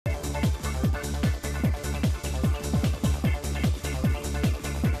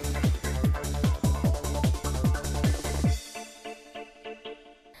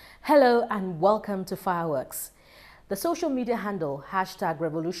Hello and welcome to Fireworks. The social media handle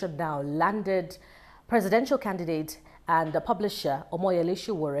 #RevolutionNow landed presidential candidate and publisher Omoyele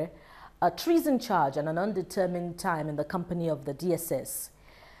Sowore a treason charge and an undetermined time in the company of the DSS.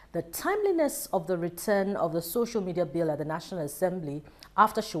 The timeliness of the return of the social media bill at the National Assembly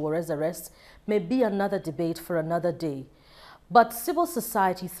after Sowore's arrest may be another debate for another day. But civil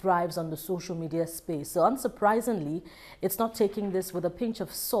society thrives on the social media space, so unsurprisingly, it's not taking this with a pinch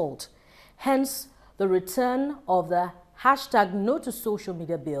of salt. Hence, the return of the #No to Social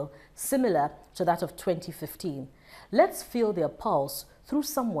Media bill, similar to that of 2015. Let's feel their pulse through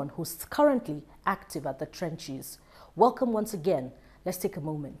someone who's currently active at the trenches. Welcome once again. Let's take a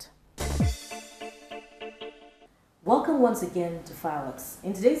moment. Welcome once again to Fireworks.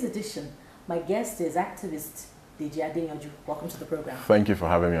 In today's edition, my guest is activist Deji Adeyanju. Welcome to the program. Thank you for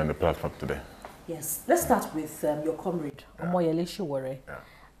having me on the platform today. Yes, let's start with your comrade, Omoyele Sowore.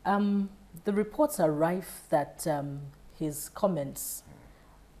 The reports are rife that his comments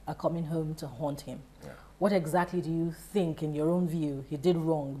are coming home to haunt him. What exactly do you think, in your own view, he did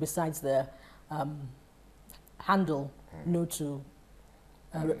wrong besides the handle no to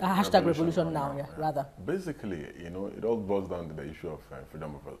 #Revolution Now, rather? Basically, it all boils down to the issue of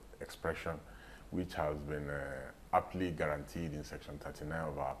freedom of expression, which has been aptly guaranteed in Section 39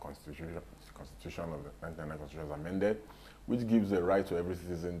 of our Constitution of the 1999 Constitution as amended, which gives the right to every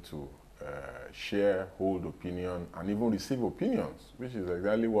citizen to share, hold opinion, and even receive opinions, which is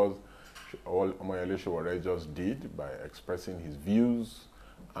exactly what Omoyele Sowore just did by expressing his views.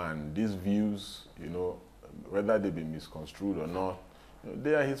 And these views, whether they be misconstrued or not,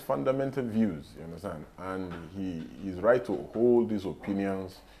 they are his fundamental views, you understand? And his right to hold these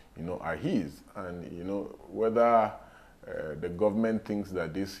opinions are his. And, whether the government thinks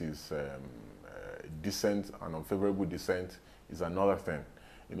that this is dissent and unfavorable dissent is another thing.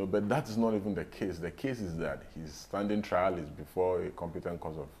 But that is not even the case. The case is that his standing trial is before a competent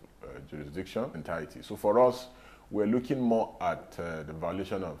court of jurisdiction entirety. So for us, we're looking more at the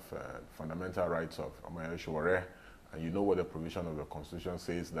violation of fundamental rights of Omoyele Sowore. And what the provision of the Constitution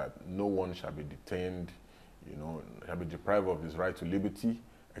says, that no one shall be detained, shall be deprived of his right to liberty,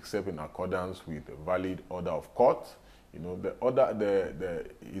 except in accordance with a valid order of court.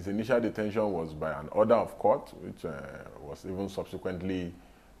 His initial detention was by an order of court, which was even subsequently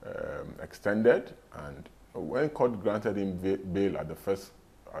extended. And when court granted him bail at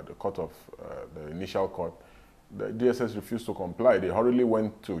the court of the initial court, the DSS refused to comply. They hurriedly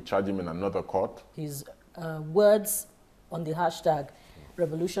went to charge him in another court. His words on the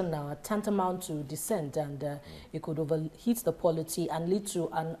 #Revolution Now are tantamount to dissent, and it could overheat the polity and lead to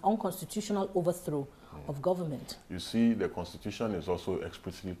an unconstitutional overthrow of government. You see, the Constitution is also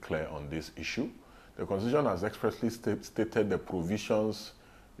explicitly clear on this issue. The Constitution has expressly stated the provisions,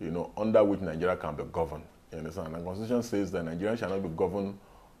 under which Nigeria can be governed. You understand? And the Constitution says that Nigeria shall not be governed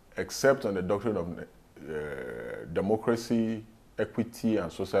except on the doctrine of democracy, equity,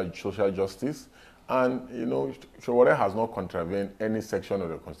 and social justice. And, Sowore has not contravened any section of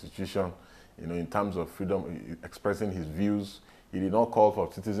the Constitution, in terms of freedom, expressing his views. He did not call for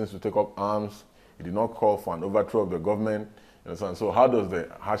citizens to take up arms. He did not call for an overthrow of the government. So how does the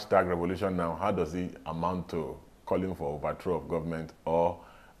 #Revolution Now, how does it amount to calling for overthrow of government or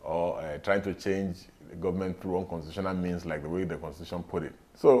trying to change the government through unconstitutional means, like the way the Constitution put it?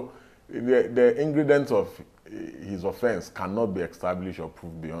 So the ingredients of his offense cannot be established or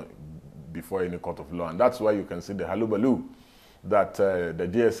proved before any court of law. And that's why you can see the halubalu that the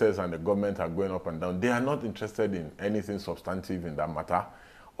DSS and the government are going up and down. They are not interested in anything substantive in that matter.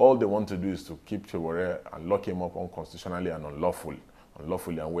 All they want to do is to keep Sowore and lock him up unconstitutionally and unlawfully.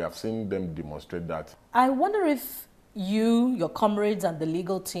 And we have seen them demonstrate that. I wonder if you, your comrades, and the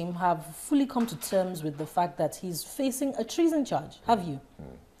legal team have fully come to terms with the fact that he's facing a treason charge. Have you?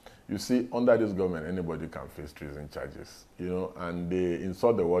 You see, under this government, anybody can face treason charges, and they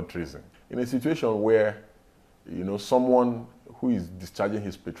insult the word treason. In a situation where, someone who is discharging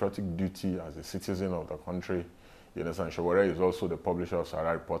his patriotic duty as a citizen of the country, Sowore is also the publisher of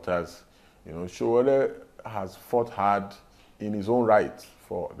Sahara Reporters. Sowore has fought hard in his own right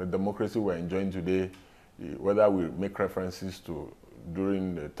for the democracy we're enjoying today, whether we make references to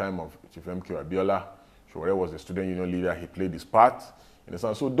during the time of Chief M.K. Abiola. Sowore was the student union leader. He played his part.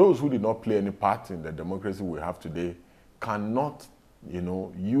 So those who did not play any part in the democracy we have today cannot,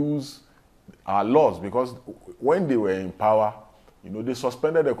 use our laws, because when they were in power, they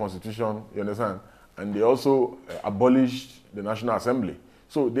suspended the Constitution, and they also abolished the National Assembly.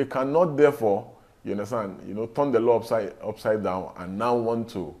 So they cannot, therefore, turn the law upside down and now want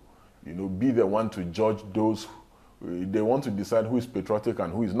to, be the one to judge those they want to decide who is patriotic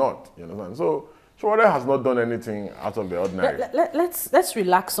and who is not. You understand? So Showore has not done anything out of the ordinary. Let's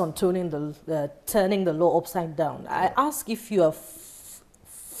relax on turning the law upside down. Yeah. I ask if you have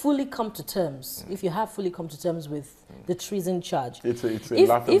fully come to terms, if you have fully come to terms with the treason charge. It's a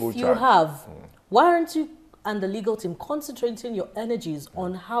laughable charge. If you have, why aren't you and the legal team concentrating your energies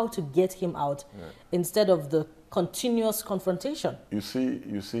on how to get him out instead of the continuous confrontation? You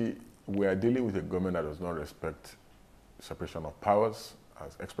see, we are dealing with a government that does not respect separation of powers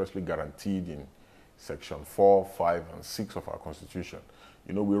as expressly guaranteed in Section 4, 5, and 6 of our Constitution.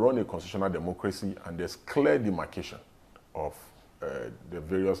 You know, we run a constitutional democracy, and there's clear demarcation of the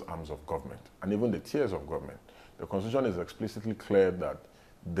various arms of government and even the tiers of government. The Constitution is explicitly clear that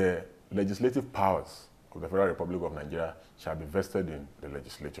the legislative powers of the Federal Republic of Nigeria shall be vested in the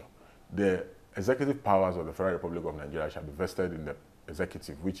legislature. The executive powers of the Federal Republic of Nigeria shall be vested in the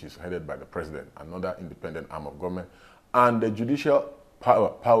executive, which is headed by the president, another independent arm of government, and the judicial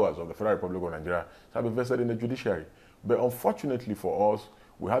powers of the Federal Republic of Nigeria shall be vested in the judiciary. But unfortunately for us,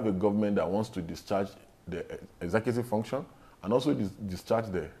 we have a government that wants to discharge the executive function and also discharge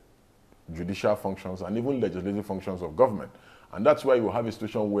the judicial functions and even legislative functions of government. And that's why you have a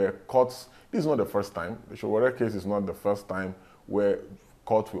situation where courts, this is not the first time, the Showore case is not the first time where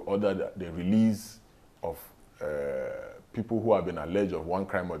courts will order the release of people who have been alleged of one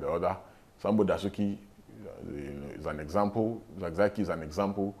crime or the other. Sambo Dasuki is an example, Zagzaki is an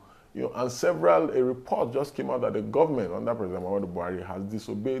example, and several reports just came out that the government under President Muhammadu Buhari has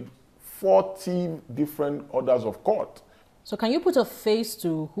disobeyed 40 different orders of court. So can you put a face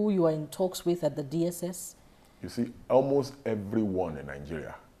to who you are in talks with at the DSS? You see, almost everyone in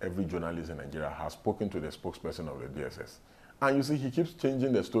Nigeria, every journalist in Nigeria has spoken to the spokesperson of the DSS. And you see, he keeps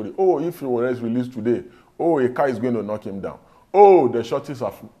changing the story. Oh, if Showore is released today, oh, a car is going to knock him down. Oh, the shorties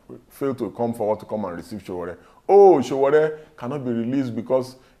have failed to come forward to come and receive Showore. Oh, Showore cannot be released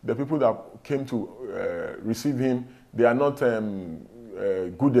because the people that came to receive him, they are not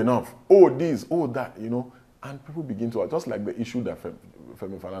good enough. Oh, this, oh, that, And people begin to, just like the issue that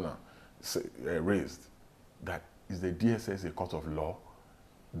Femi Falana raised, that is the DSS a court of law,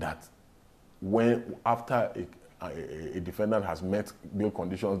 that after a defendant has met bail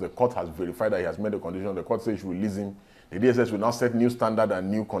conditions, the court has verified that he has met the conditions, the court says you should release him, the DSS will now set new standard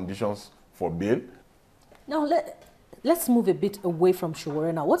and new conditions for bail. Now, let's move a bit away from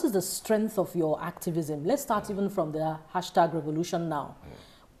Showore now. What is the strength of your activism? Let's start even from the hashtag revolution now.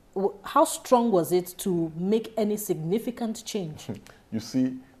 How strong was it to make any significant change? You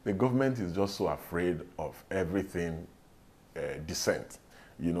see, the government is just so afraid of everything dissent,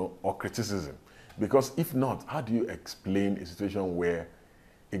 or criticism. Because if not, how do you explain a situation where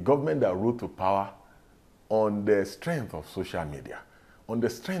a government that rose to power on the strength of social media, on the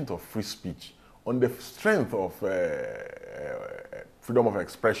strength of free speech, on the strength of freedom of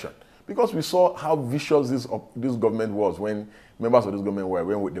expression? Because we saw how vicious this government was when members of this government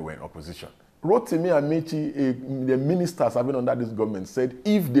when they were in opposition. Rotimi Amechi, the ministers having under this government, said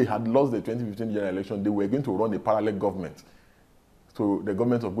if they had lost the 2015 general election, they were going to run a parallel government to the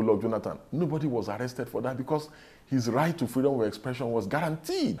government of Goodluck Jonathan. Nobody was arrested for that because his right to freedom of expression was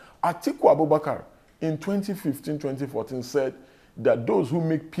guaranteed. Atiku Abubakar in 2015-2014 said that those who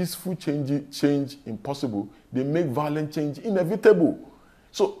make peaceful change impossible, they make violent change inevitable.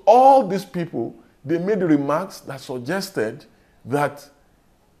 So all these people, they made remarks that suggested that,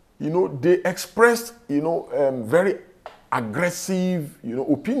 they expressed, very aggressive,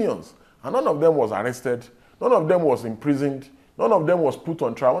 opinions. And none of them was arrested. None of them was imprisoned. None of them was put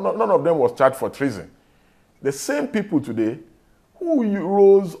on trial. None of them was charged for treason. The same people today who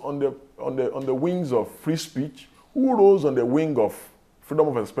rose on the wings of free speech, who rose on the wing of freedom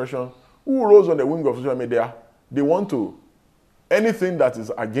of expression, who rose on the wing of social media, they want to, anything that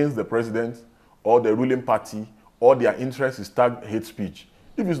is against the president or the ruling party or their interest is tagged hate speech.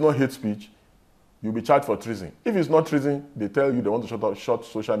 If it's not hate speech, you'll be charged for treason. If it's not treason, they tell you they want to shut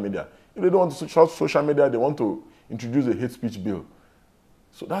social media. If they don't want to shut social media, they want to introduce a hate speech bill.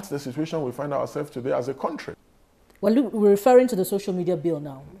 So that's the situation we find ourselves today as a country. Well, look, we're referring to the social media bill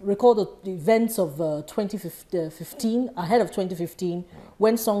now. Recall the events of 2015, ahead of 2015,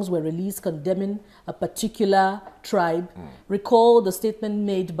 when songs were released condemning a particular tribe. Recall the statement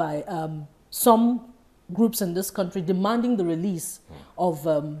made by some groups in this country demanding the release of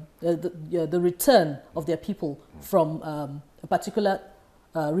the return of their people from a particular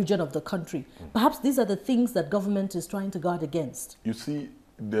region of the country. Perhaps these are the things that government is trying to guard against. You see,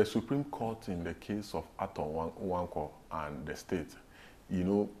 the Supreme Court in the case of Aton Nwankwo and the state,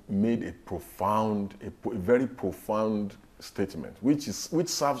 made a very profound statement, which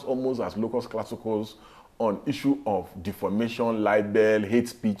serves almost as locus classicus on issue of defamation, libel, hate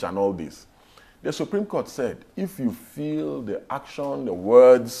speech, and all this. The Supreme Court said, if you feel the action, the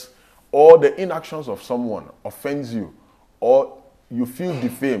words, or the inactions of someone offends you, or you feel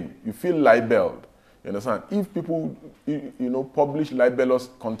defamed, you feel libeled, you understand? If people, publish libelous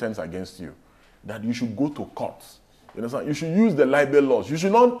contents against you, that you should go to courts. You understand? You should use the libel laws. You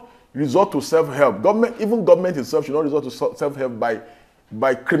should not resort to self-help. Even government itself should not resort to self-help by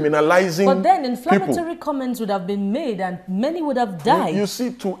criminalizing people. But then inflammatory comments would have been made and many would have died. You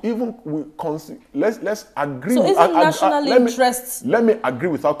see, let's agree. So isn't national interests let me agree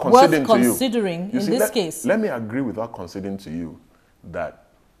without conceding to you. Considering in this case? Let me agree without conceding to you that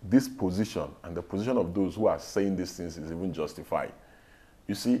this position and the position of those who are saying these things is even justified.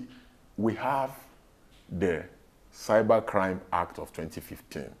 You see, we have the Cybercrime Act of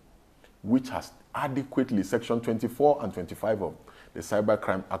 2015, which has adequately, Section 24 and 25 of the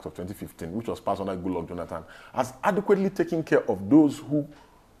Cybercrime Act of 2015, which was passed under Goodluck Jonathan, has adequately taken care of those who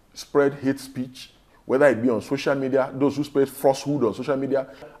spread hate speech, whether it be on social media, those who spread falsehood on social media.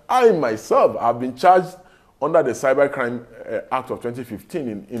 I myself have been charged under the Cybercrime Act of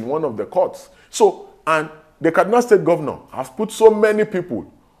 2015 in one of the courts. So, and the Kaduna State Governor has put so many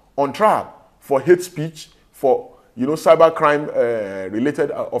people on trial for hate speech, for cybercrime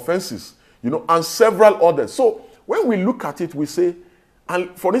related offenses, and several others. So when we look at it, we say,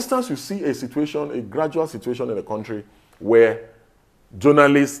 and for instance, you see a gradual situation in the country where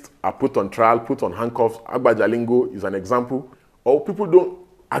journalists are put on trial, put on handcuffs. Agba Jalingo is an example. Or people don't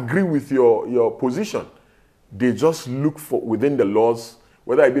agree with your position. They just look for within the laws,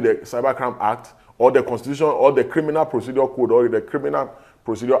 whether it be the Cybercrime Act or the Constitution or the Criminal Procedure Code or the Criminal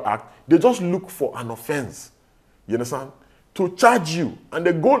Procedure Act. They just look for an offense. You understand? To charge you. And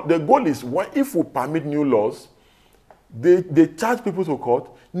the goal is, if we permit new laws, they charge people to court,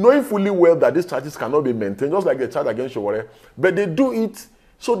 knowing fully well that these charges cannot be maintained, just like the charge against Showore. But they do it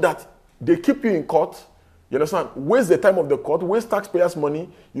so that they keep you in court, you understand, waste the time of the court, waste taxpayers' money,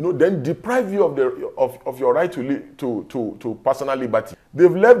 then deprive you of your right to personal liberty.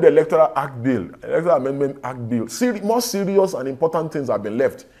 They've left the Electoral Amendment Act Bill. More serious and important things have been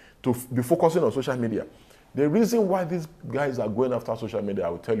left to be focusing on social media. The reason why these guys are going after social media, I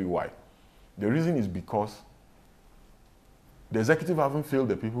will tell you why. The reason is because the executive haven't failed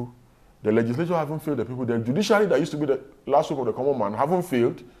the people, the legislature haven't failed the people, the judiciary that used to be the last hope of the common man haven't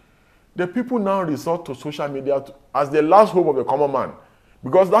failed. The people now resort to social media as the last hope of the common man,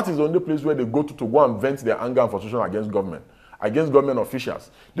 because that is the only place where they go to go and vent their anger and frustration against government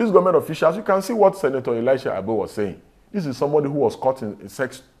officials. These government officials, you can see what Senator Elisha Abo was saying. This is somebody who was caught in a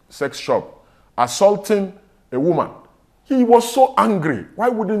sex shop assaulting a woman. He was so angry.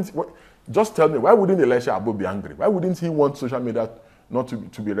 Just tell me, why wouldn't Elisha Abo be angry? Why wouldn't he want social media not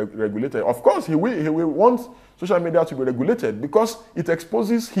to be regulated? Of course, he will want social media to be regulated because it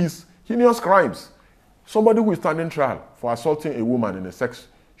exposes his heinous crimes. Somebody who is standing trial for assaulting a woman in a sex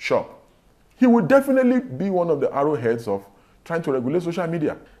shop, he would definitely be one of the arrowheads of trying to regulate social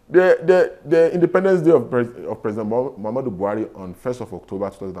media. The Independence Day of President Muhammadu Buhari on 1st of October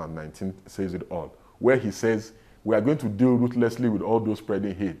 2019 says it all, where he says, we are going to deal ruthlessly with all those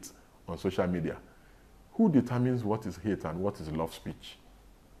spreading hate on social media. Who determines what is hate and what is love speech?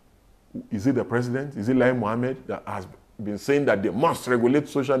 Is it the president? Is it Lai Mohammed that has been saying that they must regulate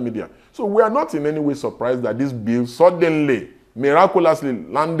social media? So we are not in any way surprised that this bill suddenly, miraculously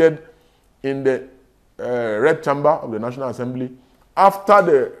landed in the Red Chamber of the National Assembly after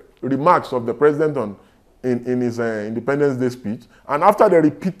the remarks of the president in his Independence Day speech, and after the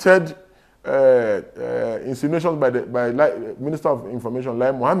repeated insinuations by Minister of Information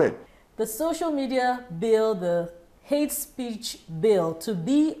Lai Mohammed. The social media bill, the hate speech bill, to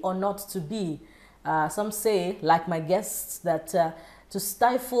be or not to be, some say, like my guests, that to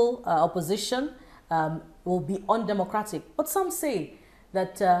stifle opposition will be undemocratic. But some say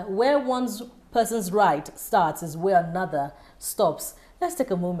that where one person's right starts is where another stops. Let's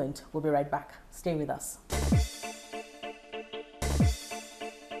take a moment. We'll be right back. Stay with us.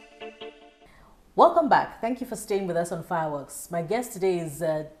 Welcome back. Thank you for staying with us on Fireworks. My guest today is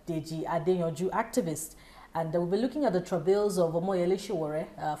Deji Adeyanju, activist, and we'll be looking at the travails of Omoyele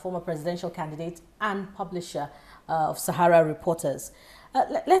Sowore, former presidential candidate and publisher of Sahara Reporters.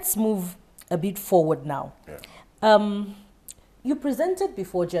 Let's move a bit forward now. Yeah. You presented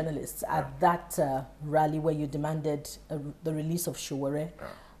before journalists at that rally where you demanded the release of Sowore,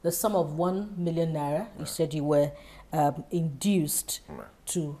 the sum of 1 million naira. You said you were induced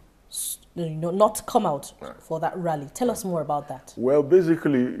to not come out for that rally. Tell us more about that. Well,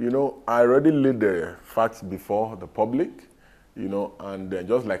 basically, I already laid the facts before the public, you know, and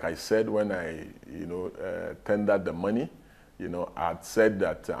just like I said when I, you know, tendered the money, you know, I had said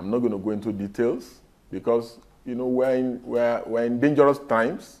that I'm not going to go into details because, you know, we're in dangerous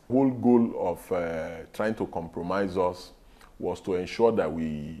times. The whole goal of trying to compromise us was to ensure that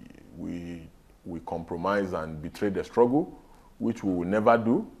we compromise and betray the struggle, which we will never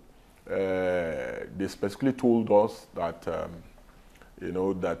do. They specifically told us that, you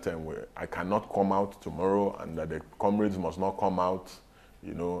know, that I cannot come out tomorrow and that the comrades must not come out,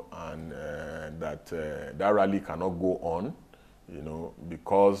 you know, and that that rally cannot go on, you know,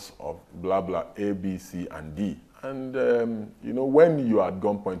 because of blah, blah, A, B, C, and D. And, you know, when you are at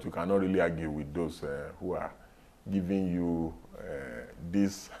gunpoint, you cannot really argue with those who are giving you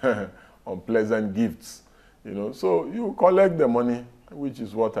these unpleasant gifts, you know. So you collect the money, which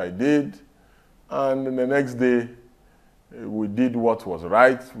is what I did. And the next day, we did what was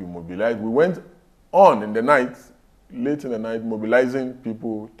right. We mobilized. We went on in the night, late in the night, mobilizing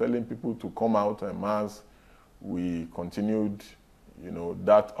people, telling people to come out en masse. We continued, you know,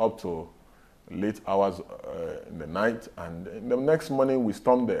 that up to late hours in the night. And in the next morning, we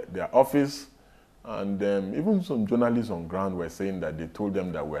stormed their office. And even some journalists on ground were saying that they told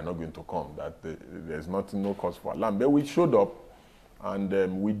them that we're not going to come, that there's no cause for alarm. But we showed up,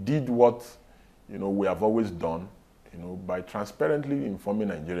 and we did what, you know, we have always done, you know, by transparently informing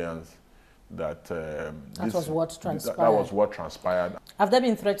Nigerians that that was what transpired. That was what transpired. Have there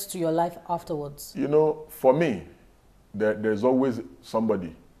been threats to your life afterwards? You know, for me, there's always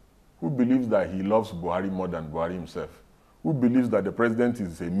somebody who believes that he loves Buhari more than Buhari himself, who believes that the president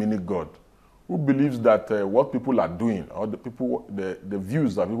is a mini god, who believes that what people are doing, or the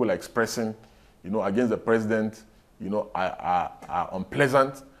views that people are expressing, you know, against the president, you know, are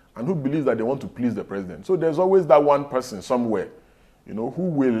unpleasant, and who believes that they want to please the president. So there's always that one person somewhere, you know, who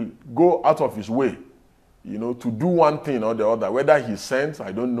will go out of his way, you know, to do one thing or the other. Whether he's sent,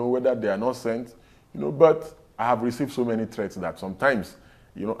 I don't know, whether they are not sent, you know, but I have received so many threats that sometimes,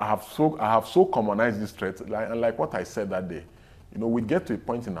 you know, I have so commonized these threats, and like what I said that day, you know, we get to a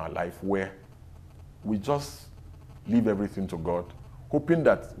point in our life where we just leave everything to God, hoping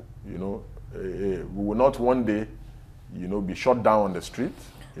that, you know, we will not one day, you know, be shot down on the street,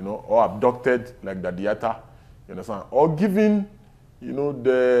 you know, or abducted like the Diata, you understand, or given, you know,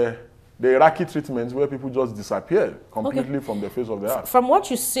 the Iraqi treatments where people just disappear completely from the face of the earth. From what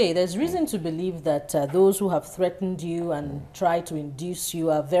you say, there's reason to believe that those who have threatened you and try to induce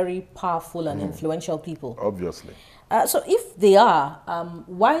you are very powerful and influential people. Obviously. So if they are,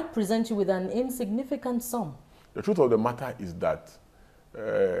 why present you with an insignificant sum? The truth of the matter is that,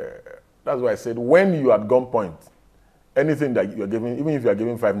 that's why I said, when you are at gunpoint, anything that you're giving, even if you're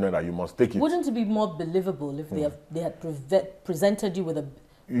giving 5 naira, you must take it. Wouldn't it be more believable if they had presented you with a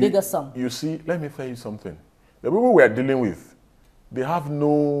bigger sum? You see, let me tell you something. The people we are dealing with, they have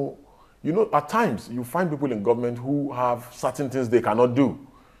no, you know, at times you find people in government who have certain things they cannot do.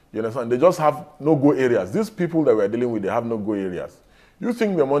 You understand? They just have no-go areas. These people that we're dealing with, they have no-go areas. You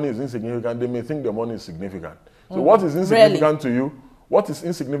think the money is insignificant, they may think the money is significant. So what is insignificant to you, what is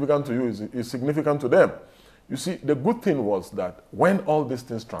insignificant to you is significant to them. You see, the good thing was that when all these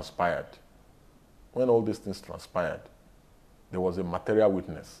things transpired, there was a material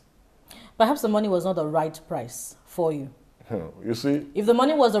witness. Perhaps the money was not the right price for you. You see, if the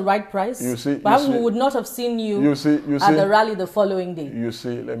money was the right price, perhaps we would not have seen you, at the rally the following day. You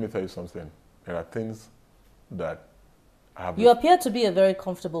see, let me tell you something. There are things that I have. You appear to be a very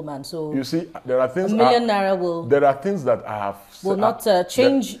comfortable man, so you see, there are things. ₦1 million naira will. There are things that I have. Will not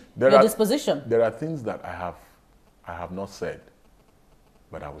change your disposition. There are things that I have not said,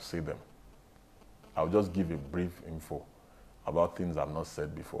 but I will say them. I'll just give a brief info about things I've not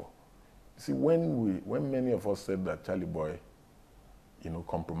said before. See, when many of us said that Charlie Boy, you know,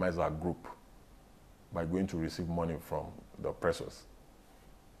 compromised our group by going to receive money from the oppressors,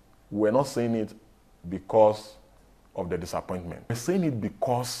 we're not saying it because of the disappointment. We're saying it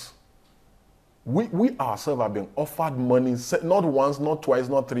because we ourselves have been offered money, not once, not twice,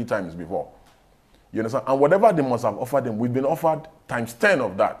 not 3 times before. You understand? And whatever they must have offered them, we've been offered times 10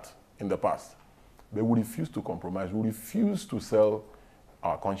 of that in the past. But we refuse to compromise. We refuse to sell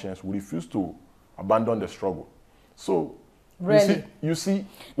our conscience. We refuse to abandon the struggle. So, really? you see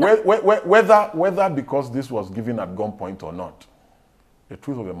whether because this was given at gunpoint or not, the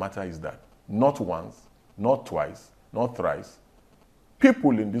truth of the matter is that not once, not twice, not thrice,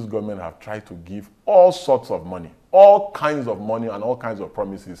 people in this government have tried to give all sorts of money, all kinds of money and all kinds of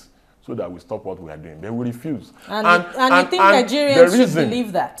promises so that we stop what we are doing. They will refuse. And you think Nigerians should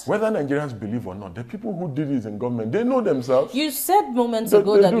believe that? Whether Nigerians believe or not, the people who did this in government, they know themselves. You said moments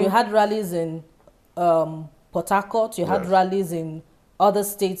ago that you had rallies in Port Harcourt, you had rallies in other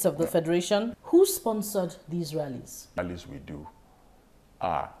states of the Federation. Who sponsored these rallies? Rallies we do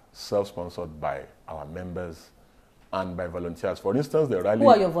are self-sponsored by our members and by volunteers. For instance, the rally... Who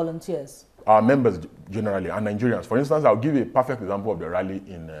are your volunteers? Our members generally are Nigerians. For instance, I'll give you a perfect example of the rally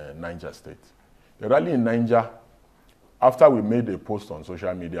in Niger State. The rally in Niger, after we made a post on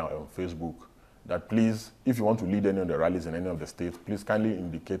social media, on Facebook, that please, if you want to lead any of the rallies in any of the states, please kindly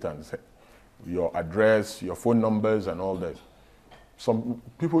indicate and say your address, your phone numbers, and all that. Some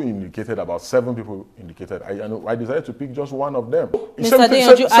people indicated, about 7 people indicated. I decided to pick just one of them. Mr.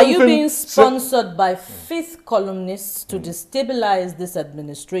 Adeyanju, are you being sponsored by fifth columnists to destabilize this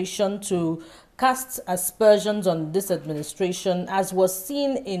administration, to cast aspersions on this administration, as was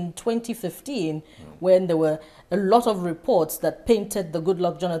seen in 2015 when there were a lot of reports that painted the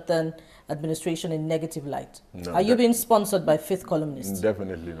Goodluck Jonathan administration in negative light? No, are you being sponsored by fifth columnists?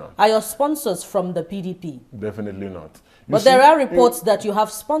 Definitely not. Are your sponsors from the PDP? Definitely not. But there are reports that you have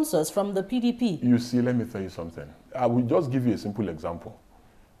sponsors from the PDP. You see, let me tell you something. I will just give you a simple example.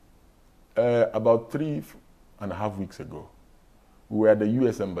 About 3.5 weeks ago, we were at the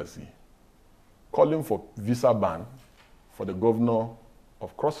U.S. Embassy calling for visa ban for the governor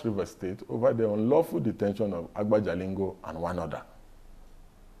of Cross River State over the unlawful detention of Agba Jalingo and one other.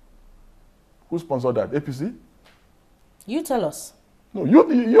 Who sponsored that? APC? You tell us. No,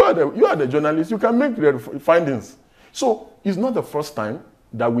 you are the journalist. You can make the findings. So it's not the first time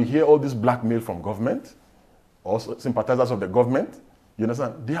that we hear all this blackmail from government or sympathizers of the government. You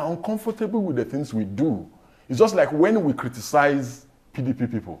understand? They are uncomfortable with the things we do. It's just like when we criticize PDP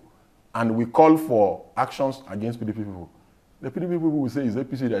people and we call for actions against PDP people. The PDP people will say it's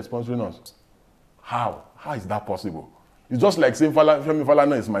APC that is sponsoring us. How? How is that possible? It's just like saying Femi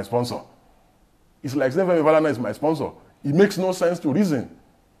Falana is my sponsor. It's like saying Femi Falana is my sponsor. It makes no sense to reason.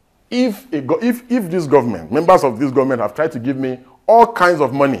 If this government, members of this government have tried to give me all kinds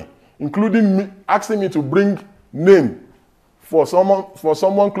of money, including asking me to bring name for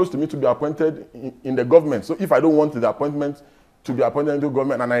someone close to me to be appointed in the government. So if I don't want the appointment to be appointed into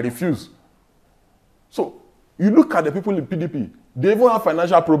government and I refuse. So you look at the people in PDP, they even have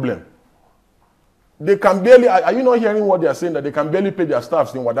financial problem. They can barely, are you not hearing what they are saying? That they can barely pay their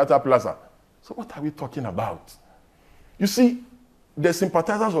staffs in Wadata Plaza. So what are we talking about? You see, the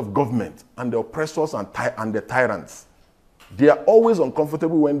sympathizers of government and the oppressors and the tyrants, they are always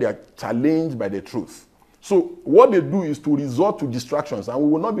uncomfortable when they are challenged by the truth. So what they do is to resort to distractions, and we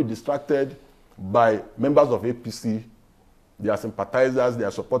will not be distracted by members of APC, their sympathizers,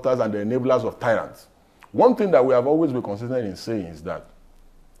 their supporters, and the enablers of tyrants. One thing that we have always been consistent in saying is that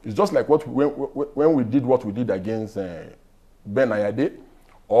it's just like when we did what we did against Ben Ayade,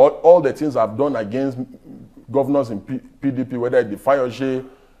 or all the things I've done against governors in PDP, whether it's the Fayose,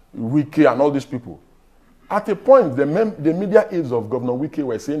 Wike, and all these people. At a point, the media aides of Governor Wike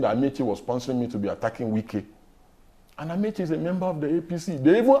were saying that Amechi was sponsoring me to be attacking Wike. And Amechi is a member of the APC.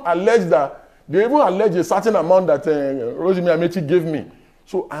 They even allege a certain amount that Rotimi Amechi gave me.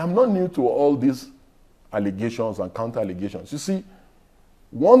 So I am not new to all these allegations and counter-allegations. You see,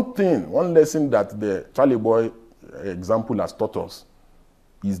 one lesson that the Charlie Boy example has taught us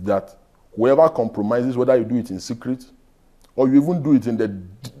is that whoever compromises, whether you do it in secret or you even do it in the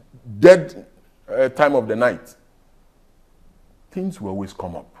dead time of the night, things will always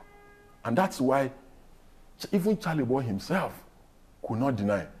come up. And that's why even Charlie Boy himself could not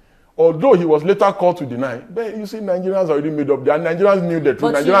deny. Although he was later called to deny, but you see, Nigerians already made up their Nigerians knew the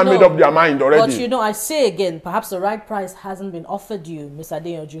truth. Nigerians made up their mind already. But you know, I say again, perhaps the right price hasn't been offered you, Mr.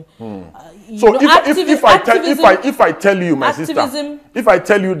 Adeyanju. So if I tell you, my sister, if I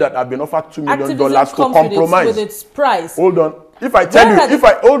tell you that I've been offered $2 million to compromise with its price. Hold on. If I tell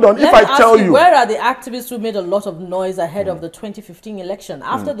you, where are the activists who made a lot of noise ahead of the 2015 election?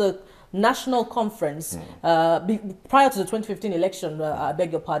 After the national conference, prior to the 2015 election, I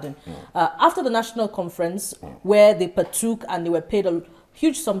beg your pardon, after the national conference where they partook and they were paid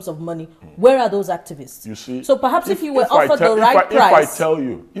huge sums of money, where are those activists? You see, so perhaps if you were offered the right price.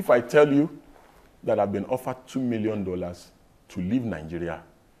 If I tell you that I've been offered $2 million to leave Nigeria,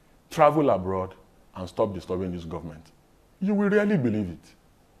 travel abroad, and stop disturbing this government, you will really believe it.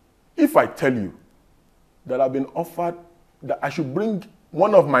 If I tell you that I've been offered that I should bring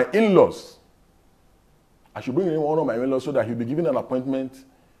one of my in-laws, so that he'll be given an appointment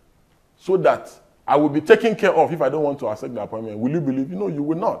so that I will be taken care of if I don't want to accept the appointment, will you believe? No, you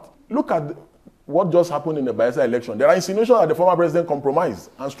will not. Look at what just happened in the Bayelsa election. There are insinuations that the former president compromised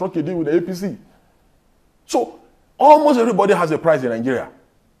and struck a deal with the APC. So almost everybody has a price in Nigeria.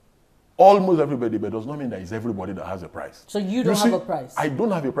 almost everybody, but it does not mean that it's everybody that has a price. So you don't have a price? I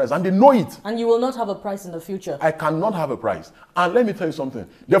don't have a price, and they know it. And you will not have a price in the future? I cannot have a price. And let me tell you something.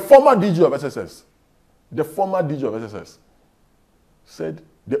 The former DG of SSS, said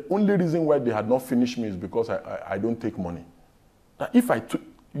the only reason why they had not finished me is because I don't take money. That if I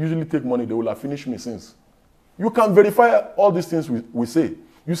usually take money, they will have finished me since. You can verify all these things we say.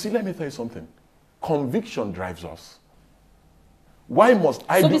 You see, let me tell you something. Conviction drives us. Why must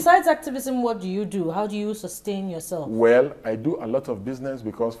I So besides activism, what do you do? How do you sustain yourself? Well, I do a lot of business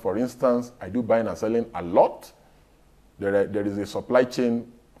because, for instance, I do buying and selling a lot. There is a supply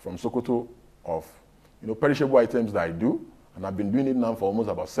chain from Sokoto of perishable items that I do. And I've been doing it now for almost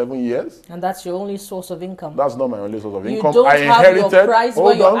about 7 years. And that's your only source of income? That's not my only source of income. You don't have your price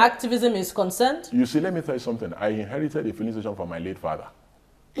where your activism is concerned? You see, let me tell you something. I inherited a filling station from my late father.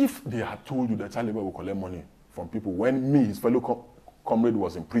 If they had told you that Charlie Boy will collect money from people when me, his fellow comrade,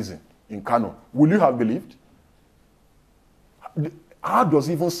 was in prison in Kano, will you have believed? How does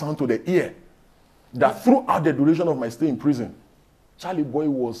it even sound to the ear that throughout the duration of my stay in prison, Charlie Boy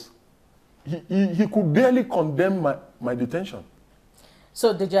was... He could barely condemn my detention.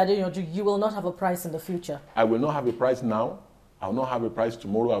 So, Deji Adeyanju, you will not have a price in the future? I will not have a price now. I will not have a price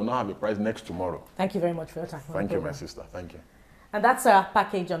tomorrow. I will not have a price next tomorrow. Thank you very much for your time. Thank you, my sister. Thank you. And that's our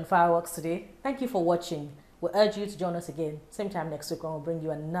package on Fireworks today. Thank you for watching. We urge you to join us again, same time next week, when we'll bring you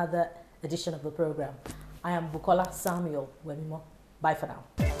another edition of the program. I am Bukola Samuel-Wemimo. Bye for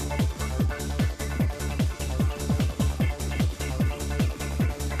now.